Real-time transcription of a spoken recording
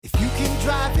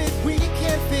drive it, we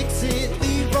can fix it.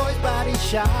 Leroy's Body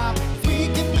Shop. We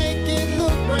can make it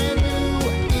look brand new.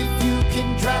 If you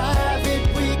can drive it,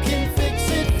 we can fix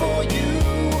it for you.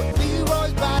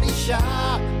 Leroy's Body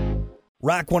Shop.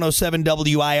 Rock 107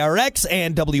 WIRX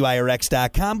and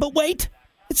WIRX.com. But wait,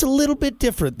 it's a little bit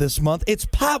different this month. It's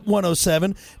Pop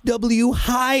 107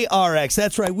 WHIRX.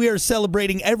 That's right. We are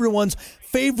celebrating everyone's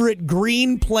favorite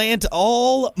green plant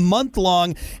all month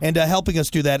long. And helping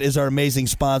us do that is our amazing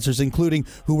sponsors, including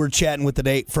who we're chatting with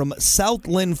today from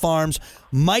Southland Farms,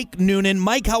 Mike Noonan.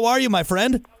 Mike, how are you, my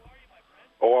friend?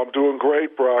 Oh, I'm doing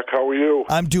great, Brock. How are you?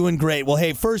 I'm doing great. Well,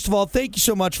 hey, first of all, thank you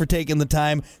so much for taking the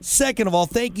time. Second of all,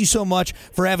 thank you so much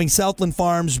for having Southland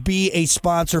Farms be a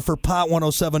sponsor for Pot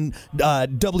 107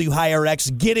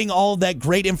 WHIRX, getting all that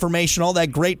great information, all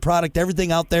that great product,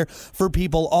 everything out there for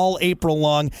people all April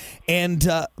long. And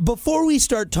before we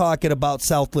start talking about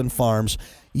Southland Farms,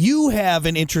 you have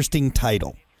an interesting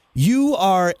title. You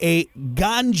are a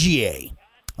ganjier.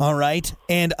 All right.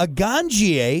 And a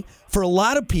ganjier, for a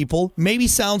lot of people, maybe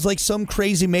sounds like some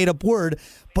crazy made-up word,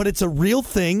 but it's a real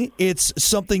thing. It's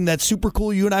something that's super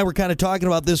cool. You and I were kind of talking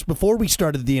about this before we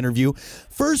started the interview.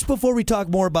 First, before we talk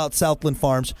more about Southland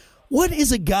Farms, what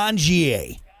is a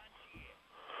ganjier?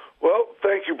 Well,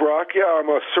 thank you, Brock. Yeah, I'm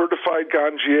a certified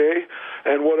ganjier,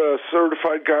 and what a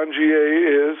certified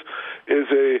ganjier is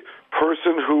a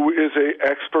person who is an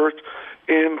expert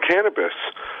in cannabis,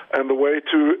 and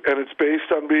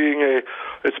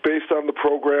it's based on the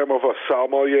program of a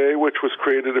sommelier, which was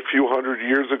created a few hundred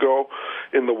years ago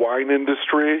in the wine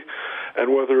industry.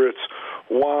 And whether it's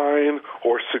wine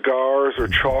or cigars or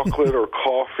chocolate or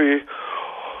coffee,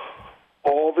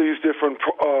 all these different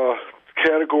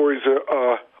categories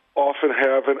often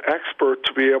have an expert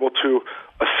to be able to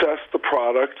assess the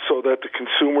product so that the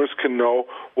consumers can know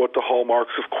what the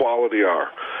hallmarks of quality are.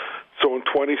 So in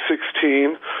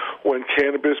 2016, when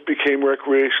cannabis became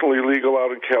recreationally legal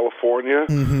out in California,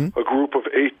 a group of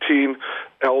 18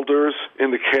 elders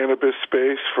in the cannabis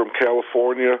space from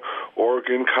California,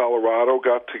 Oregon, Colorado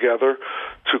got together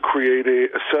to create a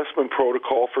assessment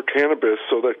protocol for cannabis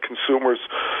so that consumers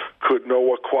could know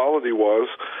what quality was.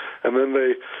 And then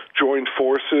they joined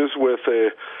forces with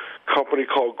a company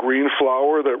called Green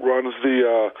Flower that runs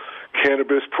the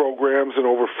cannabis programs in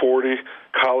over 40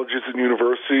 colleges and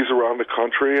universities around the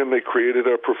country, and they created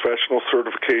a professional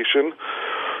certification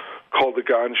called the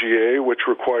ganjier, which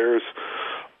requires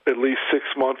at least 6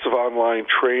 months of online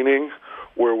training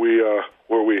where we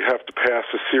have to pass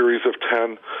a series of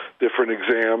 10 different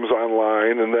exams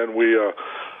online, and then we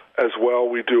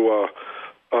do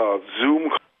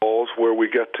Zoom calls where we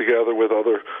get together with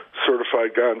other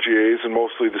certified ganjiers and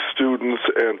mostly the students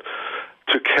and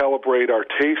to calibrate our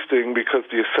tasting, because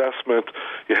the assessment,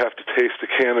 you have to taste the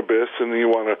cannabis and you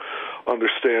want to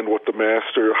understand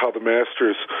how the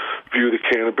masters view the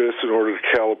cannabis in order to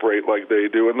calibrate like they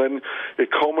do. And then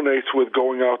it culminates with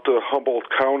going out to Humboldt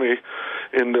County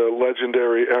in the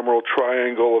legendary Emerald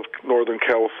Triangle of Northern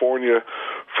California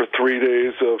for 3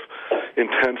 days of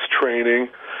intense training.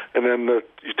 And then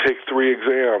you take 3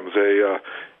 exams, a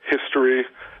history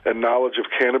and knowledge of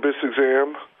cannabis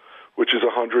exam, which is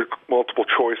 100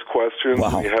 multiple-choice questions.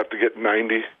 Wow. And you have to get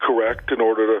 90 correct in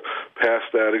order to pass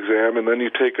that exam. And then you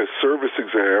take a service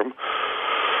exam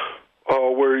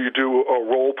where you do a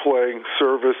role-playing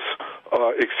service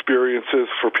experiences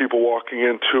for people walking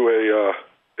into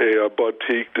a bud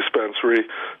teak dispensary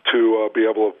to be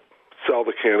able to sell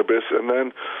the cannabis. And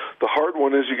then the hard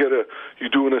one is you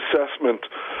do an assessment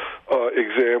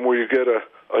exam where you get a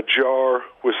jar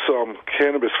with some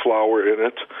cannabis flower in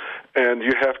it, and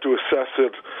you have to assess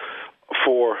it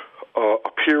for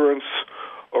appearance,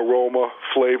 aroma,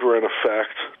 flavor, and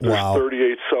effect. There's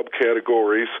 38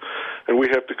 subcategories, and we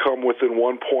have to come within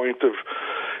 1 point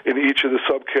in each of the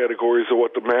subcategories of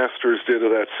what the masters did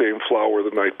of that same flower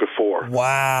the night before.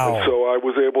 Wow. And so I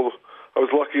was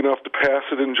lucky enough to pass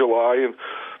it in July, and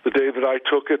the day that I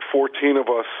took it, 14 of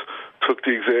us took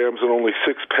the exams and only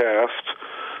 6 passed.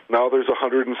 Now there's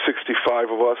 165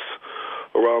 of us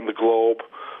around the globe,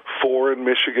 4 in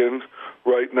Michigan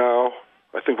right now.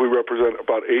 I think we represent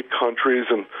about 8 countries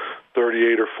and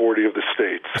 38 or 40 of the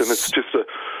states. And it's just a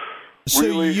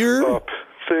really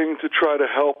thing to try to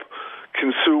help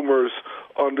consumers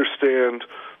understand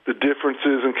the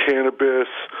differences in cannabis,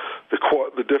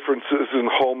 the differences in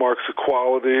hallmarks of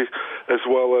quality, as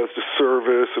well as the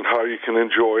service and how you can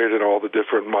enjoy it and all the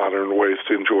different modern ways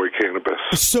to enjoy cannabis.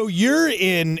 So you're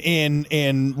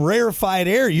in rarefied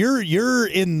air. You're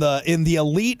in the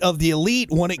elite of the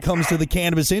elite when it comes to the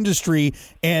cannabis industry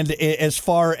and as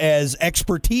far as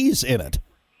expertise in it.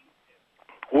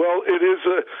 Well, it is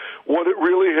what it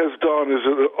really has done is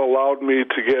it allowed me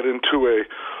to get into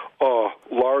a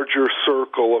larger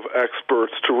circle of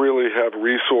experts to really have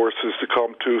resources to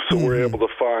come to, so we're able to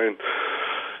find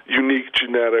unique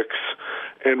genetics.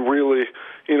 And really,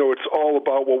 it's all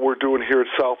about what we're doing here at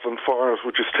Southland Farms,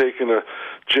 which is taking a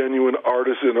genuine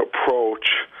artisan approach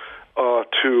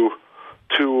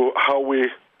to how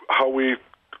we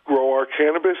grow our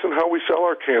cannabis and how we sell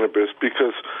our cannabis.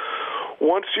 Because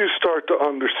once you start to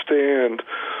understand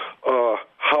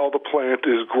how the plant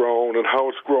is grown and how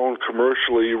it's grown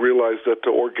commercially, you realize that the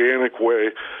organic way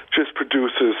just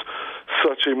produces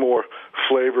such a more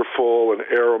flavorful and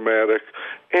aromatic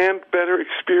and better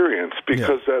experience,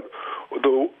 because that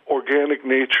the organic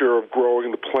nature of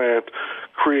growing the plant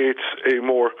creates a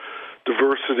more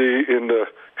diversity in the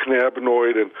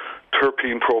cannabinoid and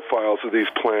terpene profiles of these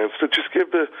plants that just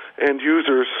give the end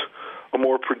users a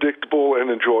more predictable and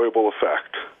enjoyable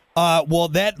effect. Well,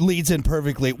 that leads in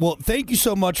perfectly. Well, thank you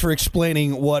so much for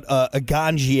explaining what a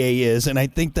ganjier is, and I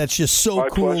think that's just so My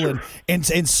cool pleasure.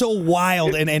 and so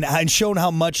wild, and shown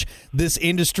how much this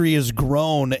industry has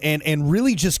grown and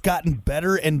really just gotten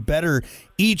better and better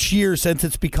each year since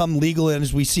it's become legal, and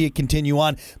as we see it continue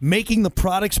on, making the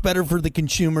products better for the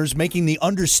consumers, making the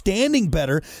understanding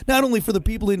better, not only for the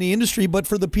people in the industry, but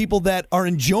for the people that are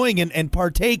enjoying and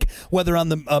partake, whether on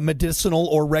the medicinal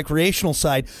or recreational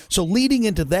side. So leading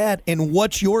into that, and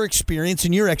what your experience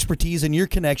and your expertise and your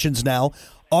connections now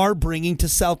are bringing to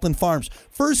Southland Farms.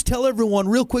 First, tell everyone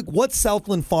real quick what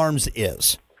Southland Farms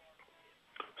is.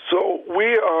 So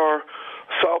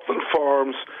Southland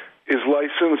Farms is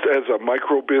licensed as a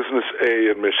micro-business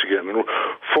A in Michigan. And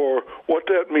for what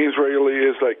that means really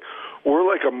is we're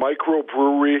like a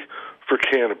microbrewery for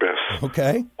cannabis.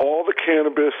 Okay. All the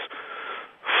cannabis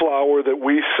flower that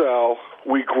we sell,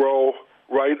 we grow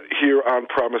right here on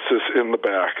premises in the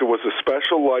back. It was a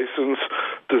special license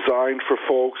designed for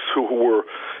folks who were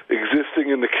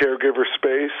existing in the caregiver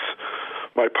space.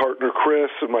 My partner Chris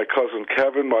and my cousin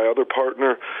Kevin, my other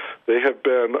partner, they have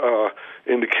been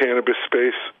in the cannabis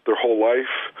space their whole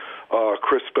life.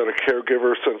 Chris has been a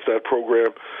caregiver since that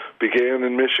program began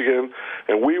in Michigan,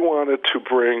 and we wanted to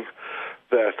bring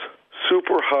that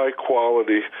super high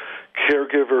quality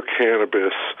caregiver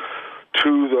cannabis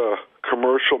to the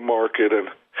commercial market and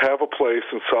have a place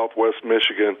in Southwest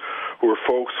Michigan where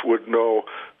folks would know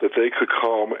that they could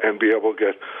come and be able to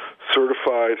get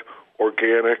certified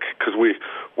organic, because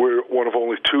we're one of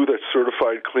only two that's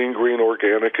certified clean green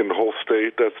organic in the whole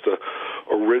state. That's the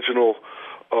original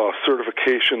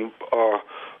certification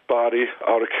body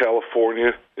out of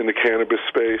California in the cannabis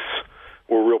space.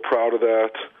 We're real proud of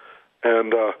that.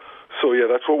 And so,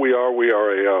 that's what we are. We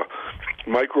are a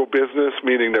micro business,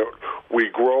 meaning that we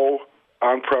grow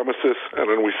on premises and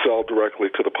then we sell directly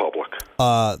to the public.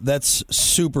 That's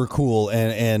super cool,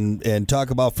 and talk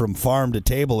about from farm to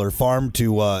table or farm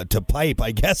to pipe,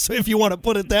 I guess, if you want to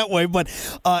put it that way. But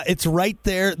it's right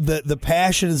there. The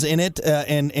passion is in it.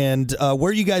 And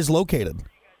where are you guys located?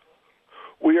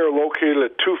 We are located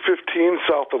at 215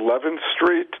 South 11th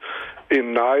Street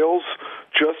in Niles,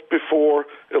 just before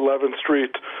 11th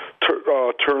Street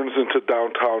turns into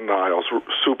downtown Niles.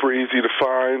 Super easy to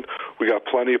find. We got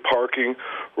plenty of parking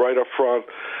right up front.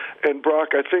 And Brock,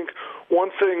 I think one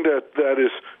thing that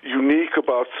is unique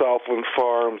about Southland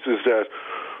Farms is that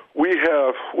we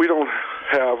don't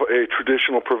have a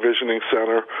traditional provisioning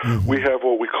center. Mm-hmm. We have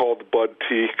what we call the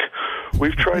Boutique.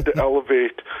 We've tried to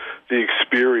elevate the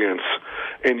experience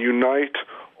and unite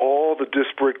all the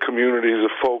disparate communities of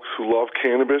folks who love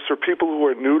cannabis or people who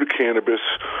are new to cannabis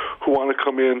who want to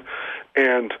come in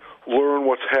and learn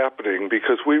what's happening,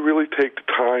 because we really take the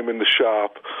time in the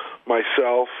shop,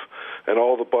 myself and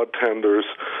all the bud tenders,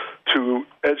 to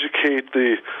educate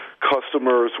the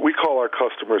customers. We call our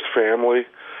customers family,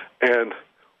 and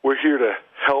we're here to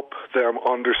help them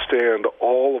understand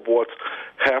all of what's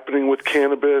happening with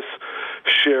cannabis,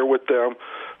 share with them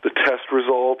the test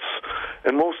results,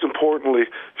 and most importantly,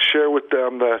 share with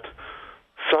them that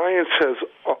science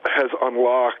has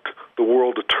unlocked the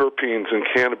world of terpenes in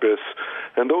cannabis,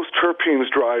 and those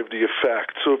terpenes drive the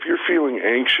effect. So if you're feeling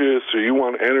anxious or you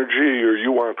want energy or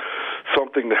you want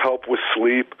something to help with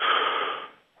sleep,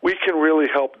 we can really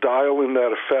help dial in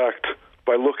that effect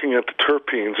by looking at the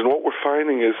terpenes. And what we're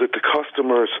finding is that the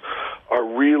customers are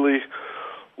really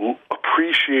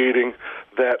appreciating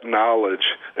that knowledge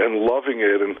and loving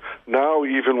it. And now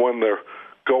even when they're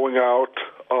going out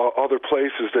other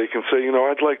places, they can say,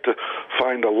 I'd like to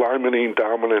find a limonene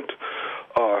dominant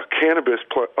cannabis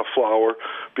flower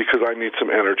because I need some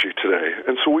energy today.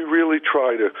 And so we really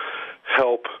try to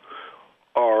help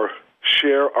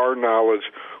share our knowledge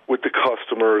with the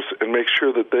customers and make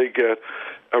sure that they get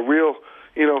a real,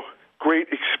 great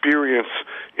experience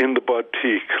in the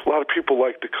boutique. A lot of people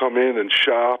like to come in and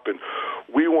shop, and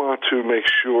we want to make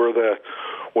sure that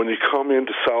when you come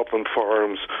into Southland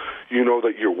Farms, you know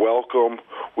that you're welcome.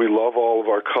 We love all of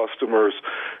our customers,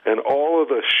 and all of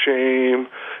the shame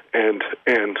and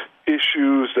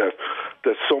issues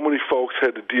that so many folks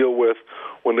had to deal with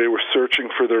when they were searching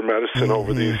for their medicine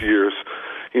over these years,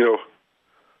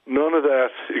 none of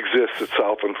that exists at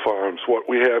Southland Farms. What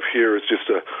we have here is just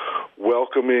a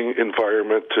welcoming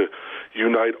environment to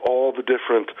unite all the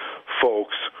different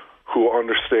folks who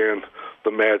understand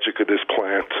the magic of this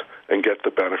plant and get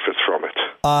the benefits from it.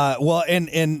 Well,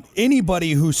 and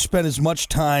anybody who spent as much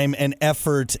time and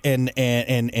effort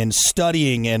and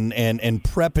studying and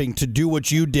prepping to do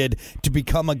what you did to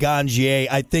become a Ganjier,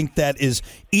 I think that is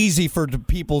easy for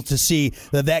people to see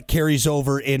that carries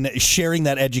over in sharing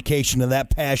that education and that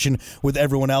passion with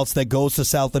everyone else that goes to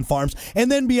Southland Farms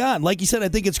and then beyond. Like you said, I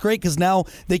think it's great because now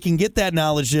they can get that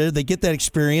knowledge there, they get that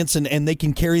experience, and they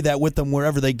can carry that with them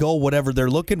wherever they go, whatever they're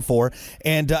looking for.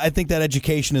 And I think that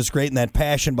education is great, and that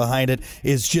passion behind it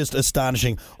is just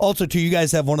astonishing. Also, too, you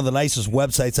guys have one of the nicest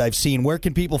websites I've seen. Where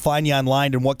can people find you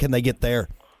online, and what can they get there?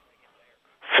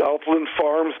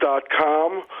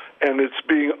 Southlandfarms.com, and it's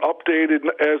being updated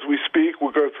as we speak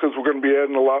because we're going to be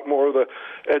adding a lot more of the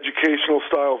educational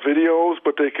style videos,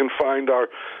 but they can find our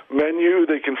menu,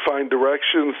 they can find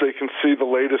directions, they can see the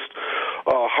latest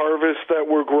harvest that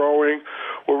we're growing.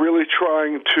 We're really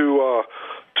trying to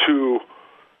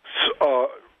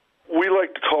we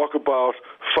like to talk about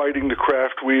fighting the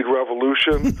craft weed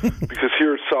revolution because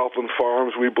here at Southland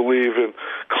Farms we believe in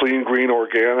clean, green,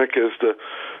 organic as the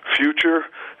future,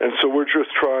 and so we're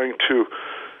just trying to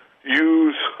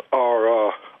use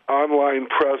our online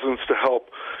presence to help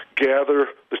gather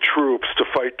the troops to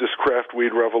fight this craft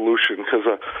weed revolution, because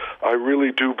I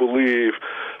really do believe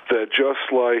that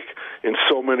just like in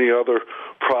so many other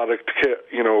product,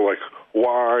 like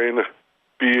wine,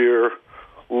 beer,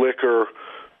 liquor,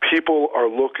 people are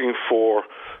looking for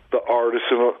the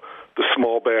artisan, the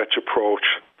small batch approach,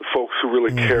 the folks who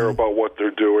really care about what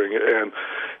they're doing, and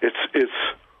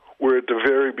we're at the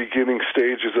very beginning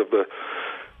stages of the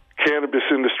cannabis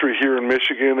industry here in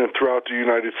Michigan and throughout the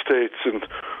United States. And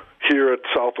here at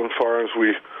Southland Farms,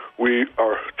 we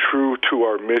are true to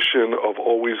our mission of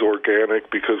always organic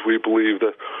because we believe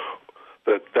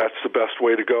that's the best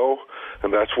way to go,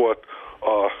 and that's what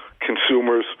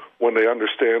consumers, when they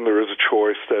understand there is a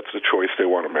choice, that's the choice they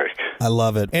want to make. I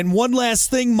love it. And one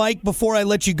last thing, Mike, before I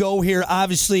let you go here,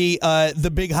 obviously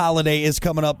the big holiday is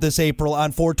coming up this April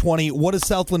on 4/20. What does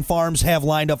Southland Farms have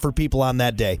lined up for people on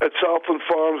that day? At Southland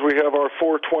Farms, we have our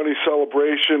 4/20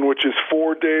 celebration, which is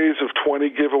 4 days of 20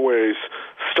 giveaways,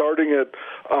 starting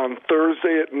on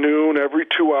Thursday at noon, every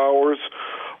 2 hours,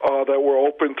 that we're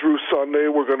open through Sunday.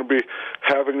 We're going to be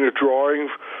having a drawing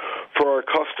for our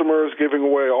customers, giving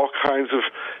away all kinds of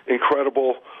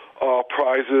incredible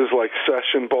prizes like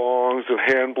session bongs and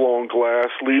hand-blown glass,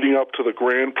 leading up to the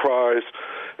grand prize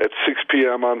at 6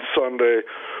 p.m. on Sunday,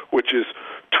 which is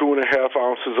 2.5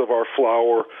 ounces of our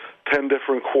flower, 10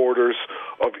 different quarters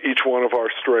of each one of our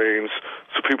strains.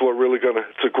 So people are really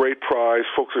it's a great prize.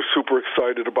 Folks are super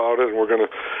excited about it, and we're going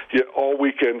to, all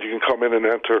weekend you can come in and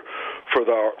enter for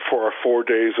our 4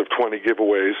 days of 20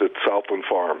 giveaways at Southland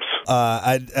Farms.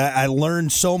 I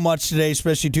learned so much today,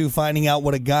 especially too finding out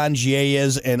what a Ganjier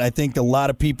is, and I think a lot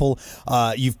of people,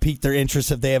 you've piqued their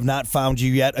interest if they have not found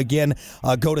you yet. Again,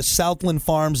 go to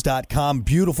southlandfarms.com,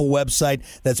 beautiful website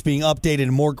that's being updated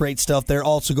and more great stuff there.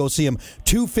 Also go see them,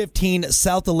 215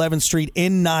 South 11th Street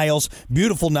in Niles,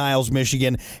 beautiful Niles,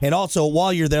 Michigan. And also,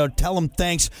 while you're there, tell them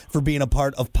thanks for being a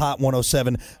part of Pot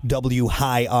 107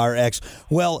 WHIRX.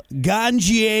 Well,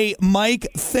 Ganjier, Mike,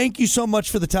 thank you so much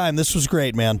for the time. This was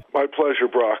great, man. My pleasure,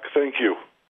 Brock. Thank you.